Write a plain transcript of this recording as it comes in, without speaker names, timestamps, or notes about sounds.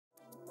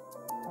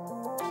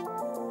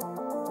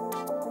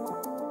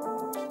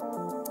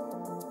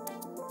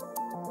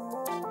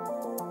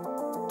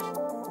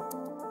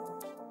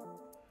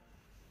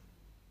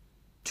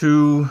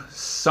To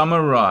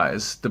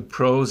summarize the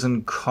pros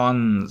and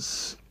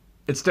cons,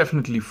 it's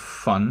definitely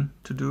fun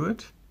to do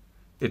it.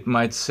 It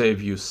might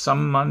save you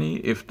some money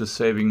if the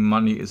saving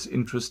money is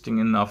interesting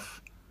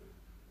enough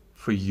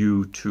for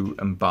you to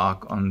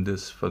embark on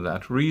this for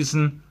that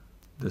reason.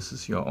 This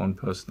is your own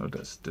personal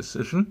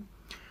decision.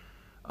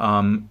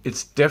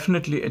 It's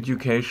definitely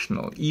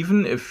educational,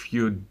 even if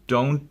you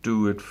don't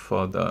do it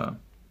for the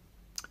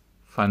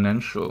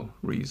financial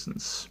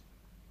reasons.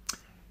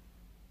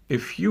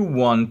 If you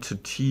want to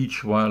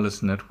teach wireless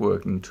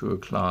networking to a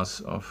class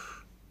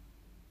of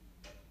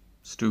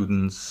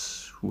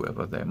students,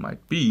 whoever they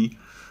might be,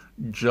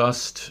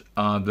 just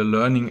the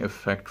learning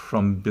effect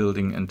from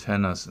building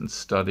antennas and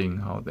studying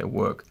how they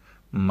work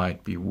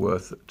might be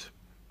worth it.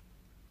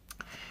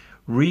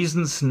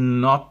 Reasons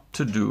not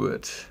to do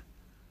it.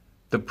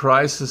 The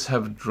prices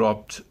have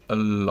dropped a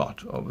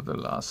lot over the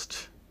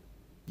last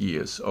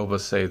years, over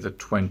say the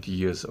 20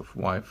 years of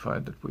Wi-Fi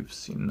that we've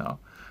seen now.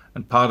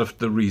 And part of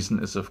the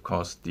reason is, of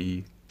course,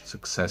 the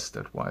success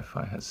that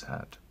Wi-Fi has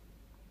had.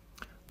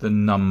 The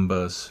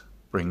numbers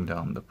bring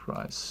down the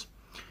price.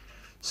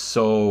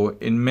 So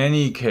in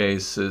many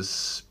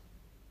cases,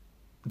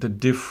 the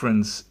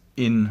difference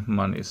in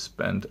money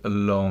spent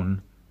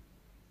alone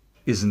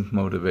isn't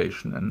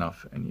motivation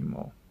enough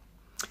anymore.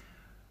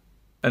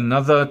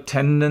 Another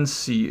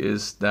tendency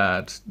is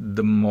that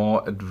the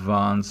more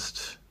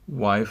advanced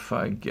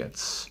Wi-Fi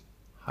gets,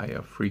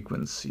 higher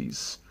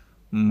frequencies,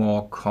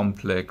 more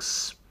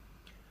complex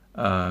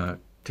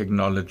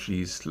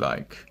technologies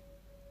like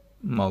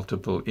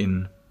multiple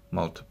in,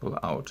 multiple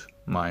out,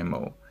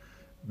 MIMO,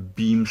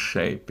 beam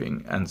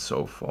shaping, and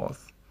so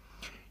forth.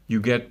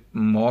 You get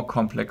more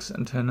complex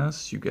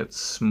antennas, you get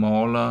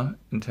smaller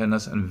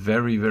antennas, and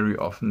very, very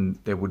often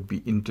they would be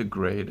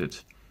integrated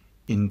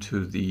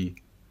into the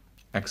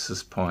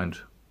access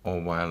point or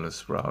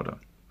wireless router.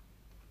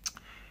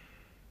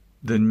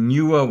 The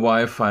newer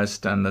Wi-Fi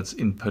standards,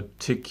 in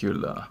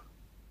particular,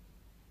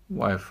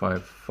 Wi-Fi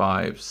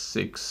 5,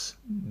 6,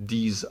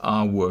 these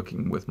are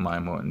working with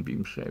MIMO and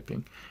beam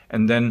shaping.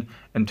 And then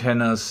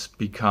antennas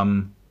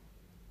become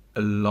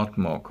a lot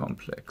more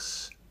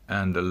complex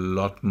and a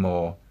lot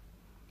more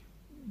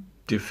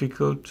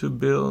difficult to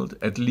build.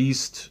 At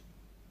least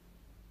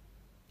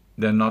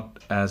they're not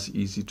as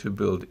easy to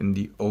build in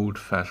the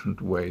old-fashioned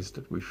ways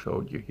that we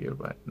showed you here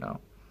right now.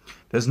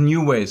 There's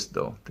new ways,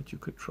 though, that you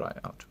could try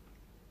out.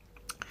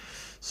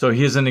 So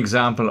here's an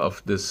example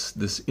of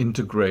this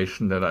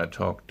integration that I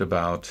talked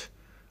about.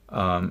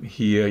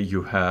 Here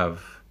you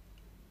have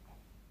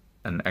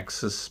an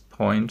access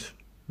point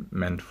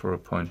meant for a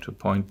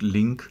point-to-point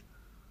link.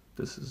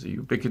 This is a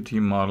Ubiquiti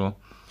model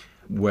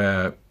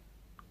where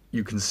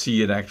you can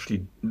see it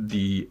actually,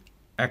 the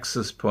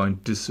access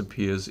point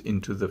disappears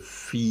into the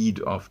feed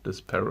of this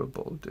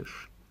parabol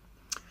dish.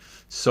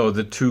 So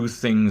the two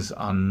things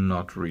are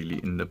not really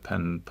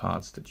independent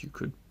parts that you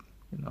could,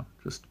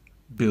 just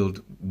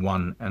build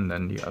one and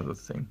then the other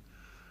thing.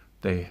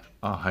 They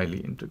are highly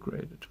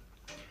integrated.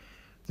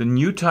 The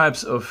new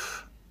types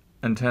of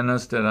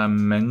antennas that I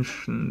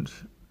mentioned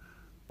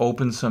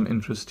open some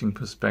interesting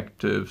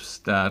perspectives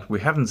that we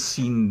haven't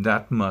seen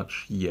that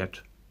much yet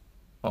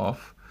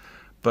of,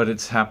 but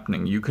it's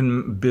happening. You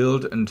can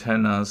build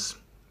antennas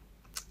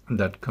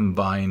that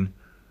combine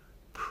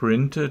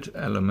printed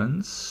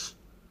elements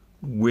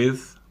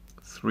with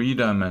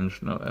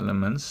three-dimensional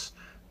elements.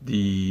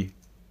 The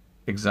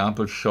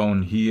example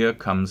shown here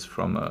comes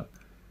from a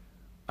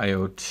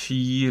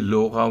IoT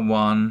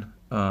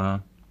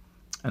LoRaWAN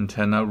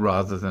antenna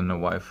rather than a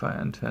Wi-Fi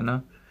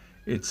antenna.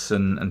 It's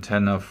an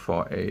antenna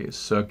for a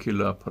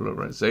circular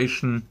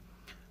polarization,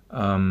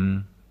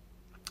 and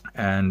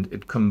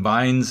it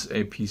combines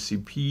a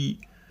PCB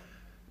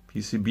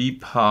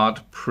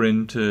part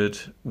printed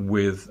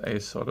with a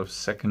sort of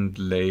second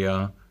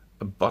layer,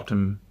 a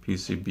bottom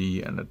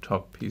PCB and a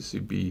top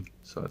PCB.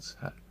 So it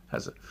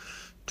has a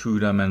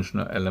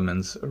two-dimensional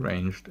elements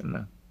arranged in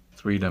a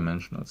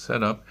three-dimensional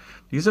setup.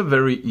 These are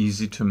very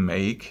easy to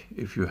make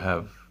if you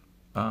have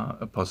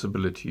a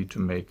possibility to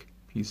make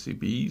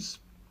PCBs,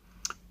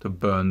 to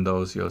burn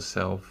those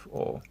yourself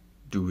or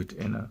do it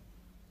in a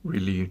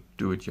really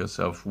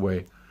do-it-yourself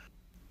way.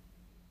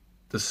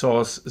 The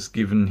source is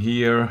given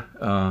here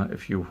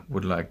if you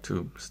would like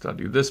to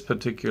study this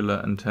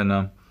particular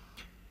antenna.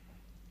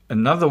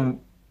 Another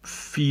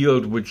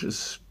field which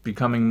is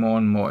becoming more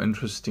and more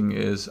interesting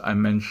is, I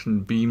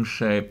mentioned beam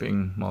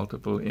shaping,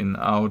 multiple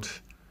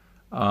in-out.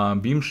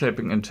 Beam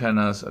shaping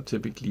antennas are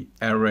typically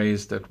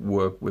arrays that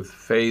work with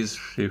phase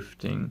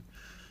shifting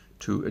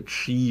to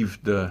achieve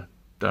the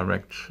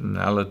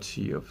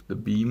directionality of the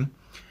beam.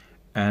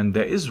 And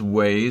there is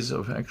ways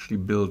of actually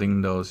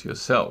building those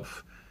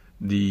yourself.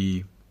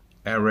 The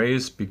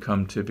arrays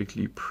become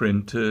typically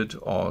printed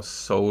or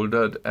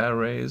soldered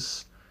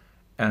arrays,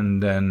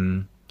 and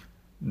then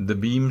the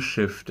beam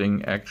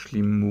shifting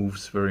actually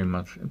moves very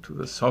much into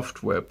the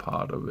software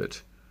part of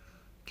it.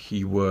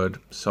 Keyword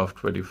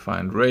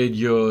software-defined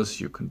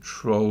radios. You're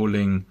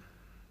controlling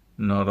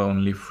not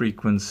only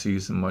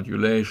frequencies and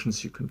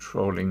modulations, you're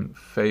controlling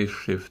phase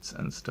shifts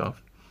and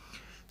stuff.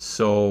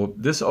 So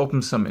this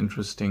opens some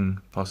interesting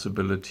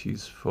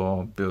possibilities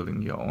for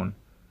building your own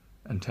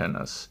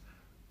antennas.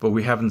 But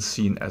we haven't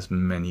seen as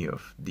many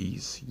of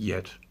these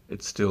yet.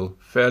 It's still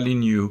fairly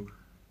new,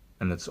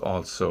 and it's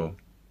also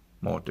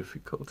more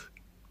difficult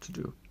to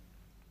do.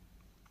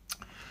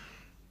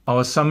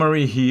 Our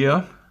summary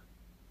here,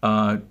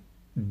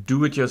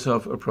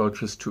 do-it-yourself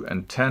approaches to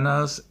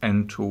antennas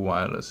and to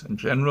wireless in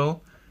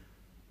general.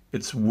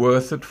 It's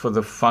worth it for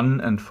the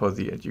fun and for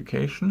the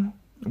education.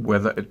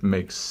 Whether it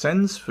makes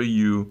sense for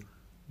you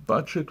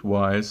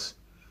budget-wise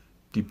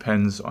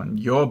depends on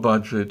your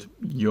budget,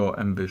 your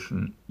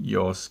ambition,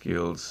 your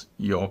skills,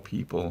 your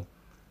people.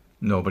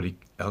 Nobody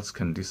else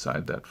can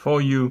decide that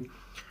for you.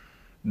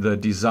 The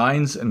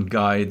designs and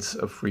guides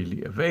are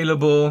freely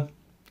available.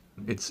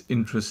 It's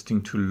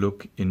interesting to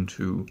look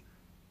into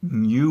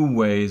new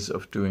ways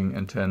of doing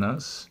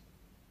antennas,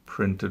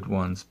 printed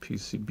ones,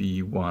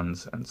 PCB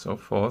ones, and so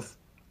forth.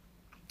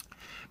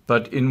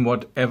 But in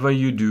whatever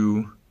you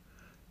do,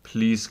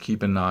 please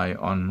keep an eye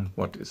on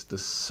what is the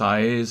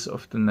size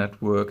of the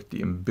network,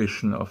 the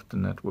ambition of the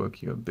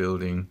network you're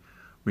building.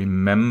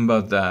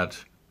 Remember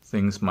that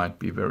things might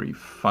be very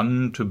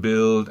fun to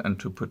build and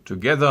to put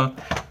together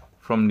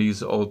from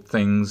these old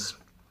things,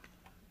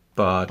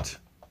 but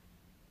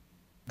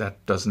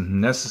that doesn't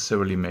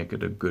necessarily make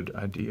it a good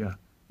idea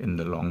in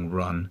the long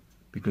run,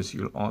 because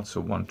you'll also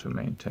want to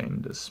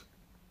maintain this,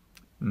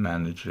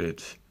 manage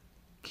it,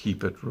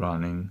 keep it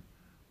running,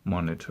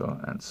 monitor,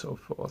 and so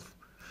forth.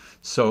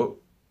 So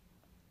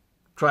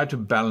try to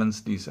balance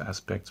these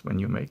aspects when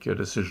you make your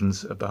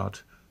decisions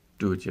about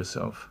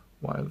do-it-yourself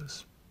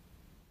wireless.